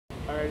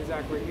All right,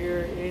 Isaque, we're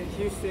here in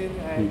Houston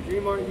at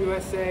Dreamart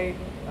USA,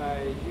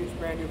 a huge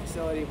brand new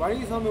facility. Why don't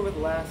you tell me what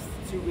the last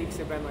 2 weeks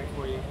have been like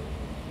for you?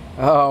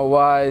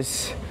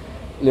 Was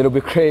a little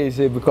bit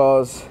crazy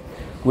because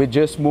we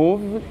just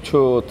moved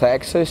to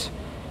Texas.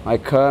 I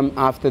come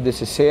after the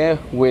CC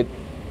with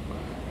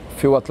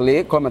few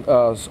athletes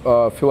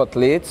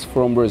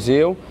from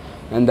Brazil,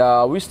 and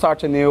we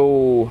start a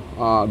new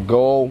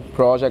goal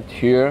project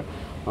here.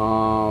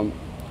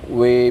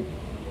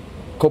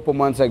 Couple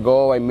months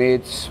ago, I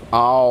met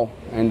Al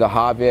and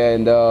Javier,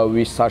 and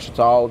we started to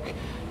talk,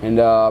 and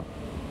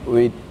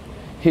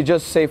he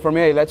just said for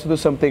me, hey, let's do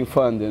something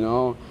fun, you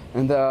know.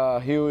 And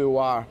here we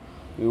are.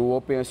 We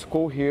open a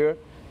school here,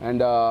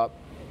 and our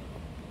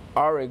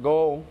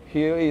goal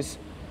here is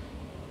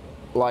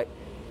like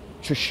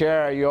to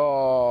share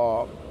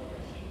your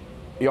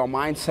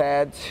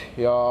mindset,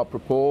 your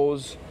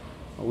purpose.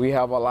 We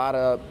have a lot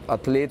of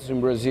athletes in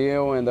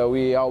Brazil, and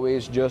we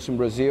always just in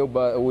Brazil,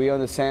 but we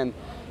understand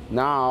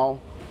now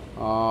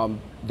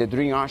the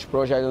Dream Arch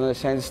project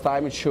understands it's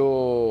time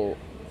to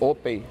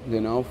open,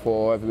 you know,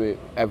 for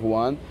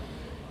everyone.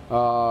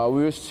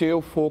 We will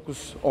still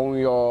focus on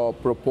your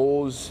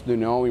purpose, you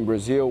know, in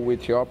Brazil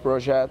with your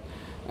project,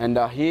 and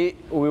here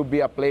will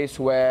be a place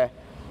where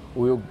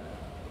we'll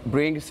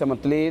bring some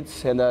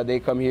athletes, and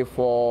they come here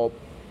for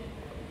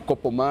a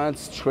couple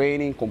months,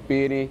 training,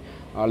 competing,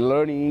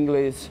 learning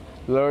English,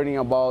 learning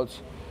about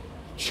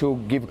to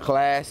give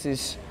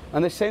classes,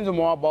 understanding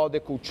more about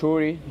the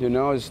culture, you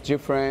know, it's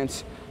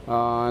different,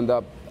 and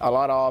a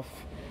lot of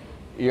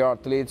your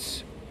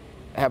athletes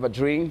have a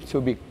dream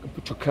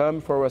to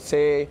come for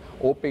say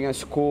open a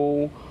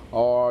school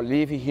or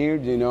live here,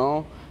 you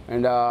know,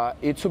 and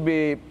it will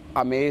be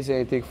amazing,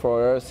 I think,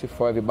 for us,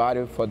 for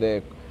everybody, for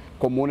the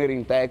community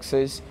in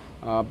Texas.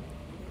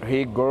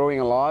 Here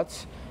growing a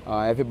lot.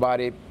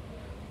 Everybody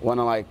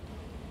wanna like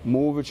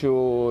move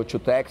to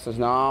Texas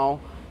now,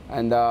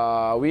 and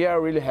we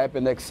are really happy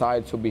and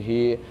excited to be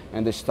here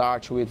and to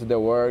start with the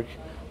work.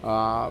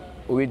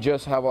 We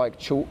just have like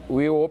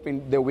we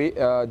open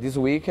this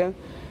weekend,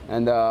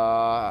 and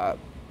a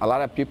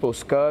lot of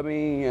people's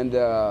coming,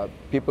 and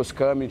people's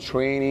coming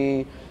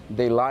training.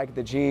 They like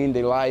the gym,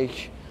 they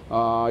like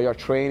your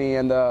training,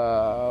 and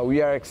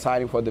we are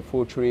excited for the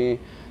future,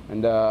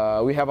 and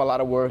we have a lot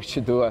of work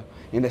to do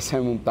in the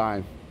same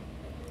time.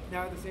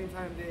 Now at the same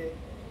time that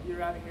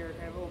you're out here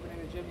kind of opening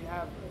the gym, you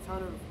have a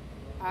ton of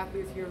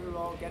athletes here who are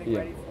all getting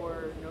ready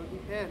for no-gi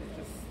pins,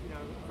 just, you know,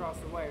 across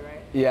the way,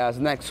 right? Yes,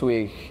 next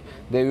week.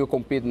 They will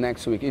compete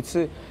next week.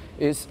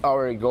 It's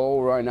our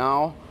goal right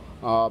now.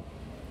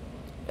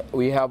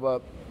 We have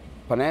a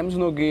Panam's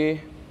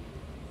no-gi,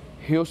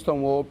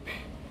 Houston Open,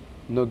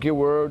 no-gi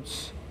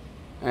Worlds,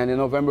 and in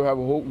November we have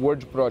a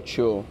World Pro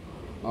 2.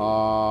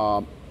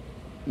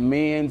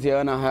 Me and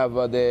Diana have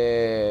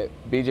the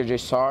BJJ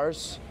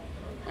Stars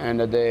and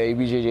the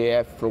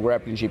IBJJF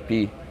FloGrappling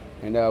GP,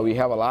 and we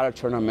have a lot of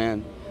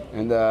tournament.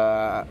 And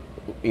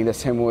in the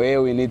same way,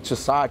 we need to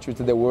start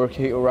with the work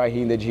right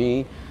here in the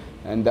gym,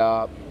 and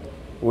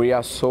we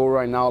are so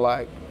right now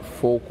like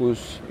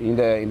focused in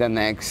the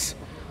next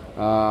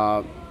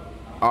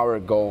our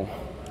goal.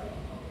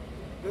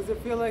 Does it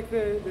feel like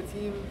the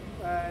team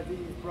that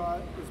you've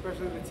brought,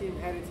 especially the team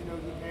headed to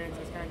no-gi parents,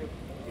 has kind of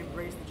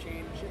embraced the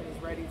change and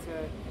is ready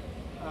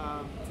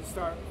to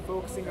start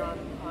focusing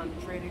on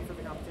training for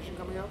the competition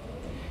coming up?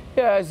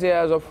 Yes,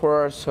 of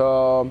course.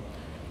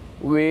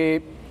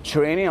 We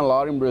training a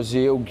lot in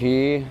Brazil,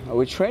 gi.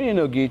 We train in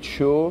no-gi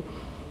too,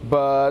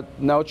 but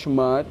not too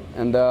much.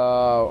 And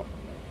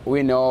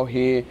we know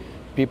here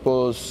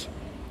people's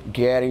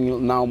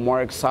getting now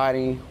more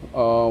exciting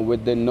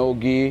with the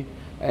no-gi.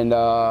 And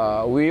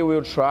we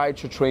will try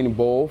to train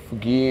both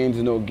gi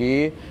and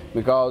no-gi,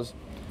 because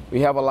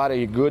we have a lot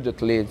of good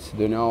athletes,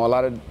 you know, a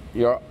lot of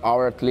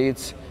our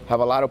athletes have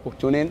a lot of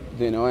opportunity,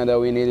 you know, and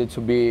we needed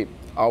to be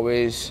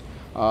always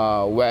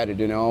ready,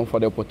 you know, for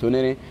the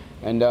opportunity.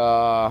 And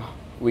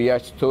we are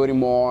studying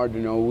more, you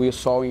know, we're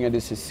solving at the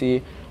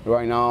CC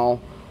right now.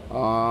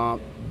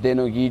 The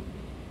no-gi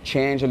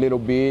change a little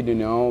bit, you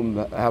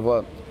know, have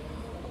a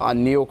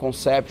new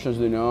conceptions,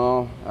 you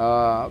know,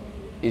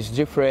 it's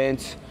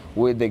different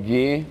with the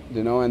gi,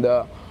 you know, and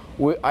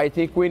I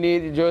think we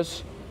need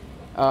just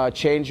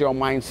change your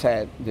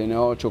mindset, you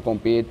know, to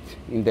compete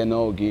in the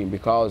no-gi,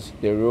 because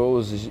the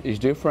rules is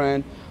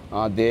different,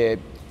 the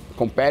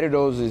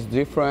competitors is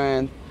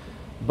different,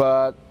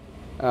 but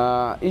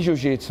in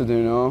jiu-jitsu,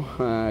 you know,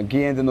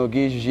 gi and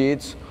no-gi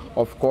jiu-jitsu,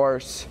 of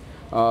course,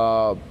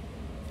 have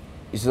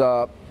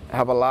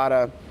a lot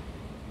of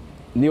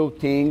new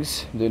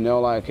things, you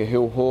know, like a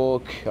heel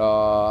hook,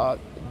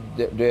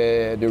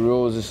 the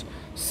rules is,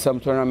 some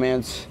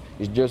tournaments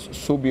is just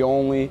sub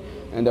only,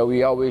 and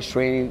we always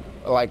training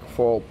like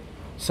for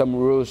some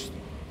rules,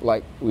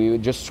 like we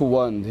just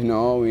one, you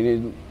know, we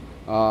need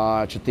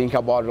to think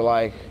about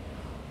like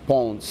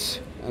points,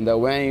 and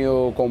when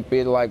you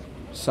compete like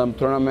some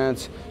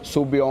tournaments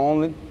sub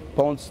only,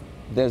 points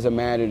doesn't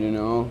matter, you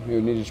know,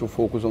 you need to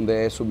focus on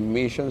the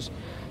submissions,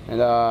 and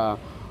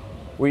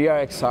we are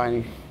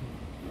exciting.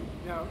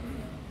 Now,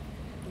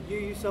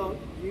 you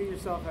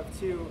yourself have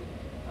two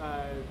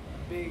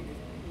big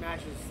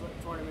matches,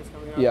 tournaments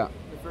coming up. Yeah.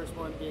 The first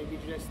one being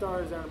IBJJF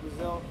Stars down in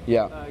Brazil.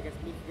 Yeah.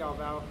 Against Mika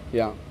Galvao.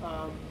 Yeah.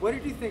 What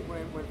did you think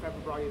when Pepper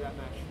brought you that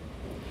match?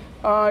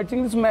 I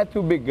think this match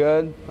will be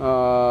good.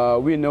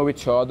 We know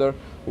each other.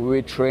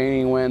 We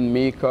training when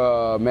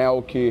Mika,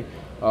 Melky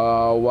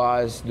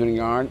was doing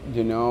art,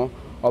 you know.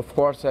 Of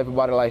course,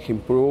 everybody like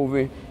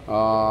improving.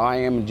 I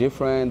am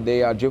different.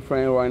 They are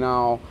different right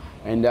now.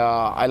 And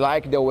I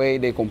like the way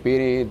they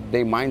competed,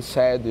 their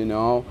mindset, you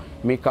know.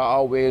 Mika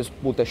always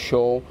put a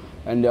show.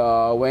 And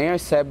when I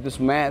accept this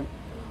match,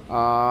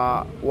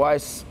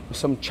 was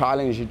some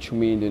challenge to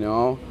me, you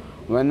know.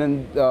 When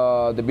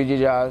the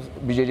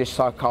BJJ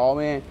start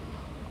calling me,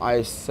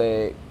 I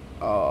say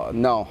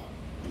no.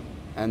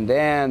 And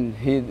then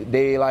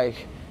they like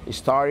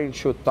starting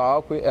to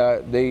talk,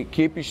 they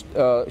keep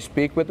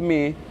speak with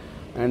me.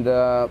 And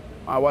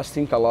I was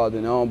thinking a lot,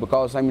 you know,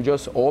 because I'm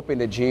just open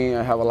the gym.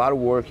 I have a lot of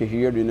work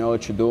here, you know,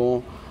 to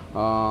do.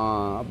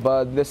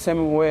 But the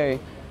same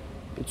way,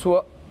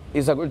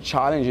 it's a good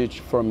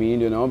challenge for me,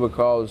 you know,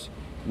 because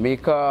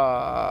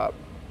Mika,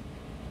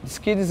 this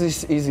kid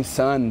is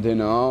insane, you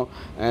know,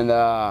 and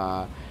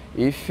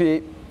if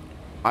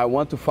I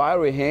want to fight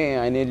with him,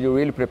 I need to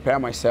really prepare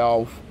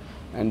myself,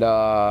 and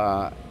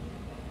I'm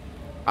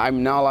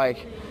now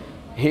like,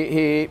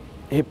 he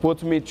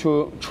put me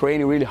to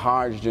train really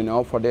hard, you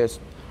know, for this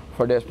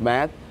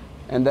match,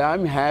 and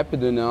I'm happy,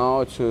 you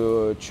know,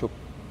 to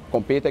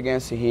compete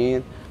against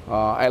him.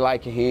 I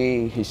like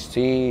him, his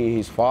team,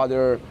 his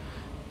father,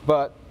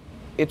 but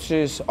it's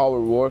just our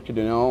work, you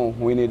know.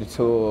 We need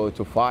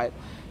to fight,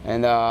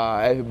 and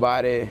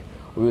everybody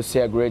will see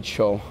a great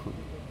show.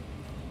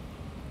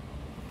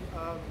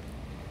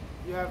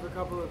 You have a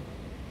couple of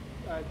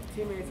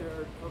teammates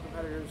or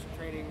co-competitors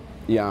training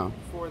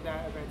for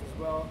that event as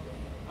well.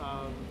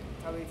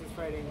 Talitha's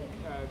fighting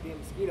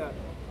Bahiense.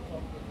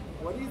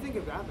 What do you think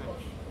of that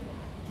match?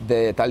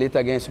 The Talitha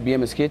against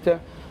Bahiense.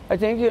 I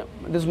think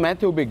this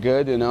match will be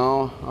good, you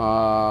know.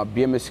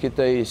 Bahiense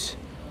is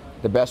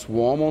the best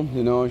woman,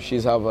 you know.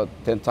 She's have a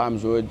 10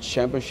 times world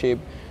championship.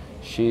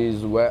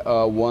 She's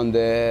won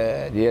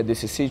the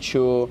ADCC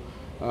too.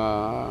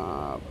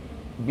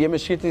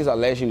 Bahiense is a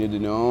legend, you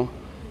know.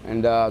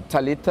 And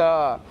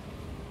Talitha,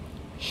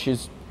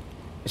 she's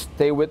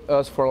stayed with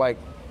us for like,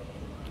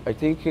 I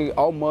think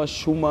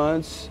almost 2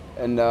 months,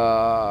 and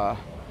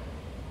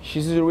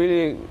she's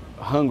really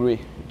hungry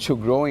to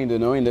growing, you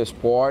know, in the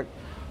sport.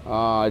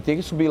 I think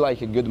it should be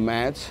like a good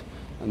match,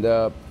 and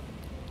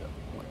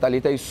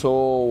Talitha is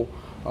so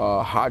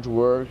hard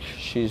work.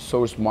 She's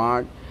so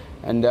smart,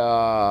 and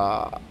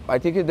I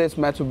think this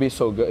match will be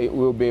so good. It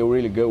will be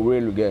really good,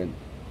 really good.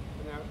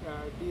 Now,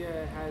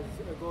 Bia has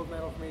a gold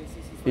medal from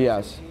ACC 2017.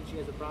 Yes. She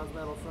has a bronze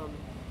medal from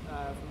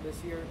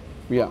this year.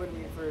 Yeah. What would it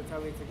mean for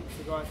Talitha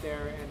to go out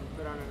there and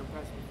put on an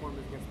impressive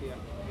performance against Bia?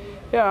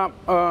 Yeah.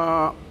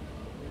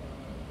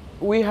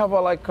 We have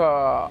a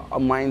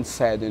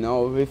mindset, you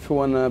know. If you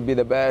want to be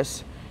the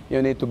best,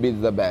 you need to be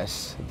the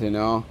best, you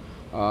know.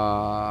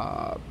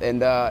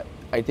 And I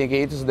think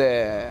it's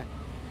her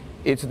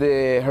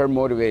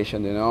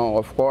motivation, you know.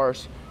 Of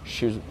course,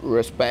 she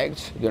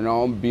respects, you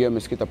know, be a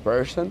Mesquita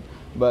person,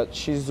 but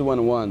she's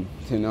 1-1,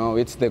 you know.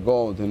 It's the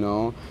goal, you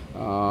know.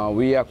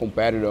 We are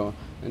competitor,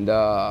 and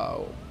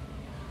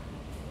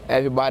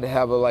everybody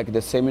have like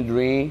the same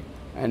dream,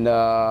 and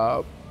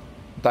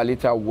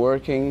Talitha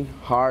working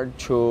hard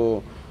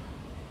to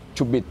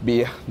beat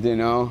Bia, you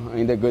know,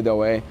 in the good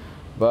way.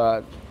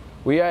 But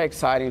we are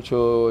excited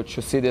to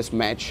see this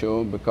match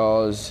too,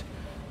 because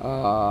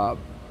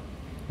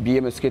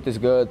Bia Mesquita is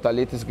good,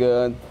 Talitha is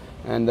good,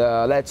 and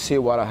let's see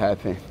what will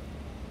happen.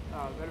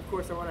 And of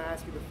course, I want to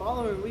ask you the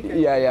following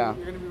weekend. Yeah. You're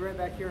going to be right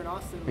back here in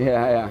Austin.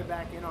 Right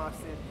back in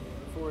Austin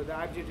for the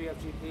IBJJF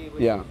GP,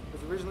 which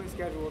was originally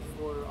scheduled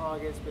for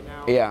August, but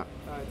now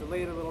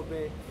delayed a little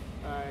bit.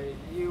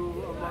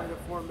 You among the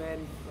 4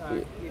 men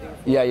competing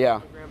for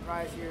the Grand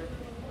Prize here.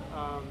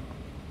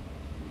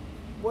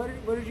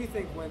 What did you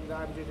think when the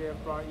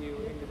IBJJF brought you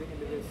into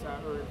this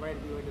or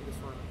invited you into this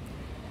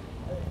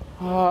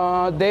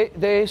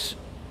tournament?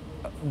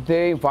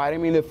 They invited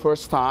me the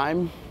first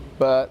time,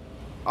 but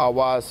I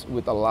was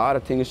with a lot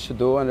of things to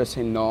do, and I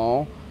said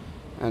no.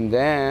 And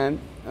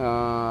then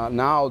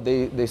now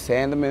they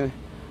send me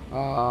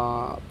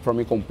for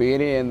me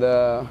competing, and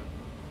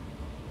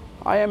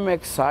I am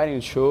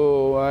excited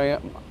too.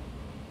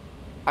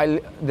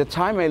 The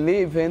time I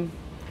live in,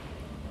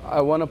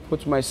 I want to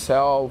put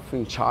myself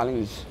in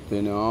challenge,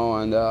 you know,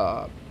 and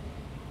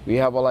we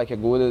have like a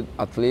good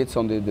athletes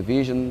on the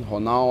division: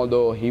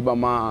 Ronaldo,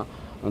 Ribamar,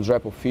 André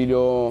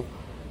Porfírio,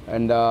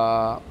 and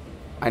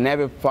I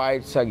never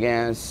fight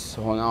against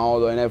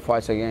Ronaldo. I never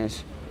fight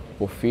against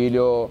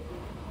Porfírio.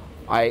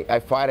 I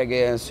fight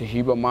against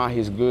Ribamar.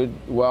 He's good,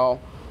 well,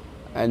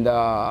 and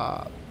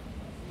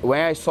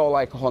when I saw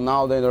like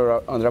Ronaldo and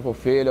André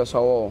Porfírio,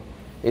 so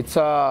it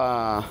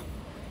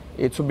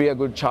will be a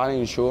good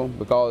challenge too,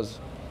 because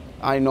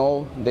I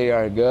know they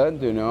are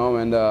good, you know,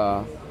 and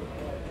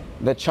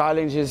the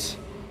challenges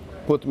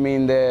put me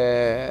in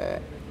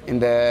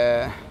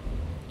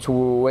to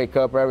wake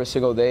up every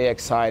single day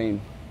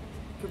exciting.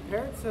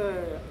 Compared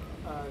to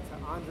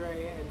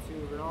Andre and to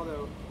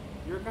Ronaldo,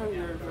 you're a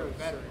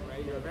veteran,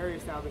 right? You're a very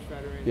established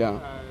veteran. Yeah.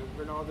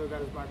 Ronaldo got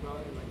his black belt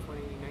in like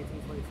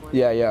 2019, 2020.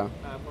 Yeah, yeah.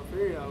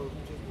 Porfirio,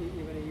 just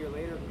even a year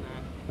later than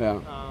that.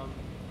 Yeah.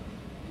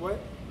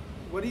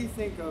 What do you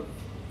think of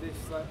this?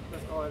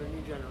 Let's call it a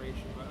new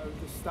generation, but of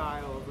the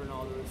style of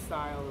Ronaldo, the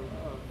style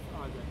of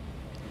Andre.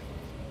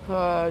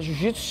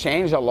 Jiu-Jitsu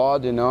changed a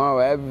lot, you know.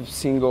 Every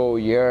single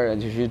year,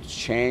 Jiu-Jitsu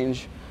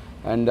change,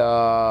 and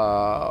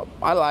I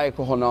like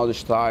Ronaldo's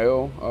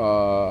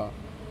style.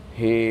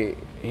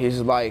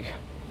 He's like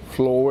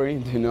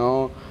flowing, you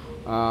know.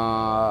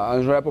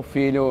 André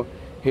Porfirio,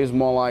 he's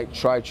more like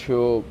try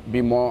to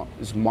be more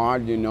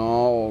smart, you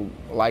know,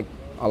 like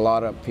a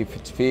lot of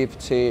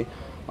 50-50.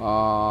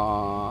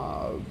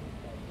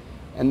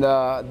 And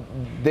the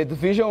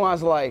division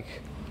was like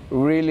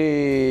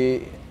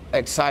really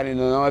exciting,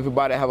 you know.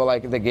 Everybody have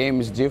like the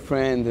game is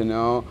different, you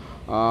know.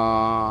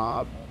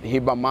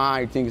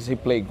 Ribamar thinks he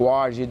play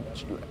guard,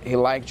 he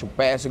like to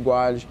pass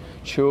guard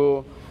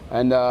too,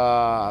 and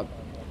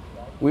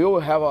we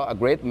will have a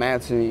great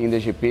match in the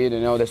GP, you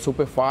know. The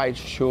super fight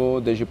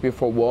too, the GP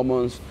for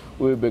women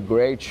will be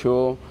great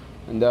too,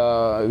 and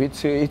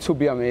it will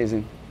be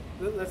amazing.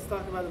 Let's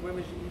talk about the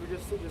women. You were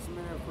just a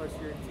minute, of course,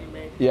 your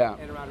teammate, yeah,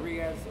 and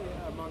Rodriguez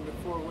among the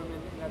 4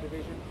 women in that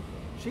division.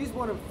 She's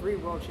one of 3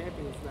 world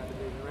champions in that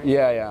division, right?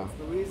 Yeah, yeah. It's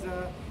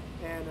Luisa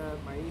and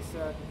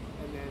Maisa,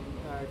 and then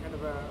kind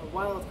of a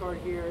wild card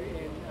here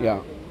in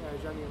Jani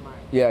and Maya.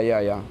 Yeah, yeah,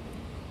 yeah.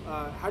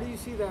 How do you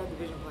see that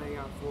division playing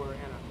out for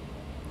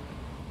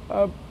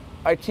Anna?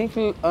 I think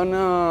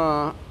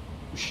Anna,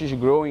 she's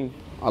growing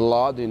a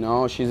lot, you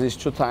know. She's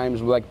 2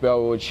 times black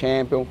belt world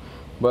champion,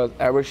 but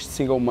every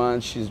single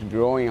month she's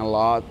growing a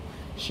lot.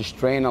 She's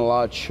training a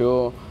lot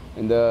too,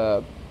 and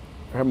her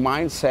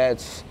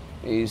mindset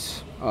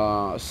is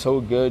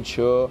so good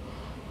too.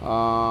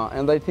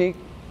 And I think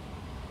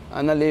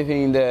Anna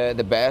living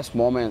the best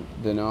moment,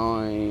 you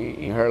know,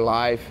 in her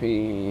life,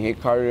 in her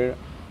career.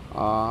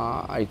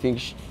 I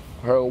think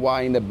her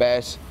one the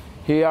best.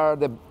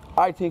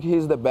 I think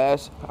he's the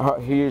best.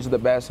 He is the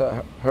best.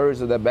 Her is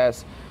the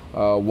best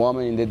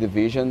woman in the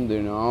division.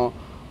 You know,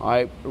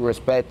 I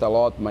respect a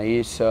lot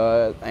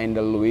Maisa and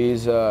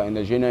Luisa and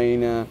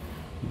Ginaina,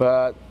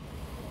 but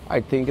I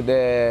think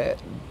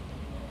that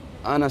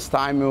Anna's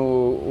time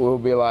will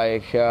be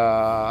like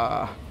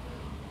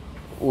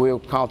will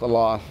count a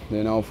lot,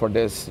 you know, for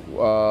this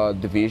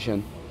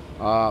division.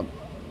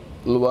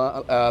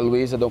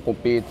 Luisa don't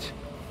compete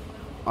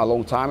a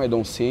long time. I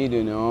don't see it,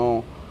 you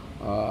know.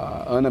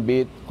 Anna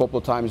beat a couple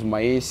of times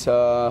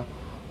Maisa,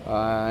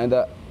 and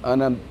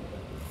Anna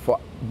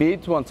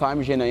beat one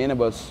time Ginaina,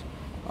 but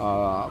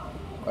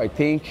I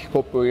think a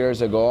couple of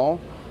years ago.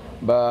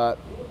 But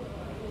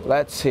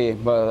let's see.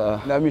 But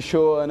I'm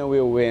sure Anna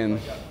will win.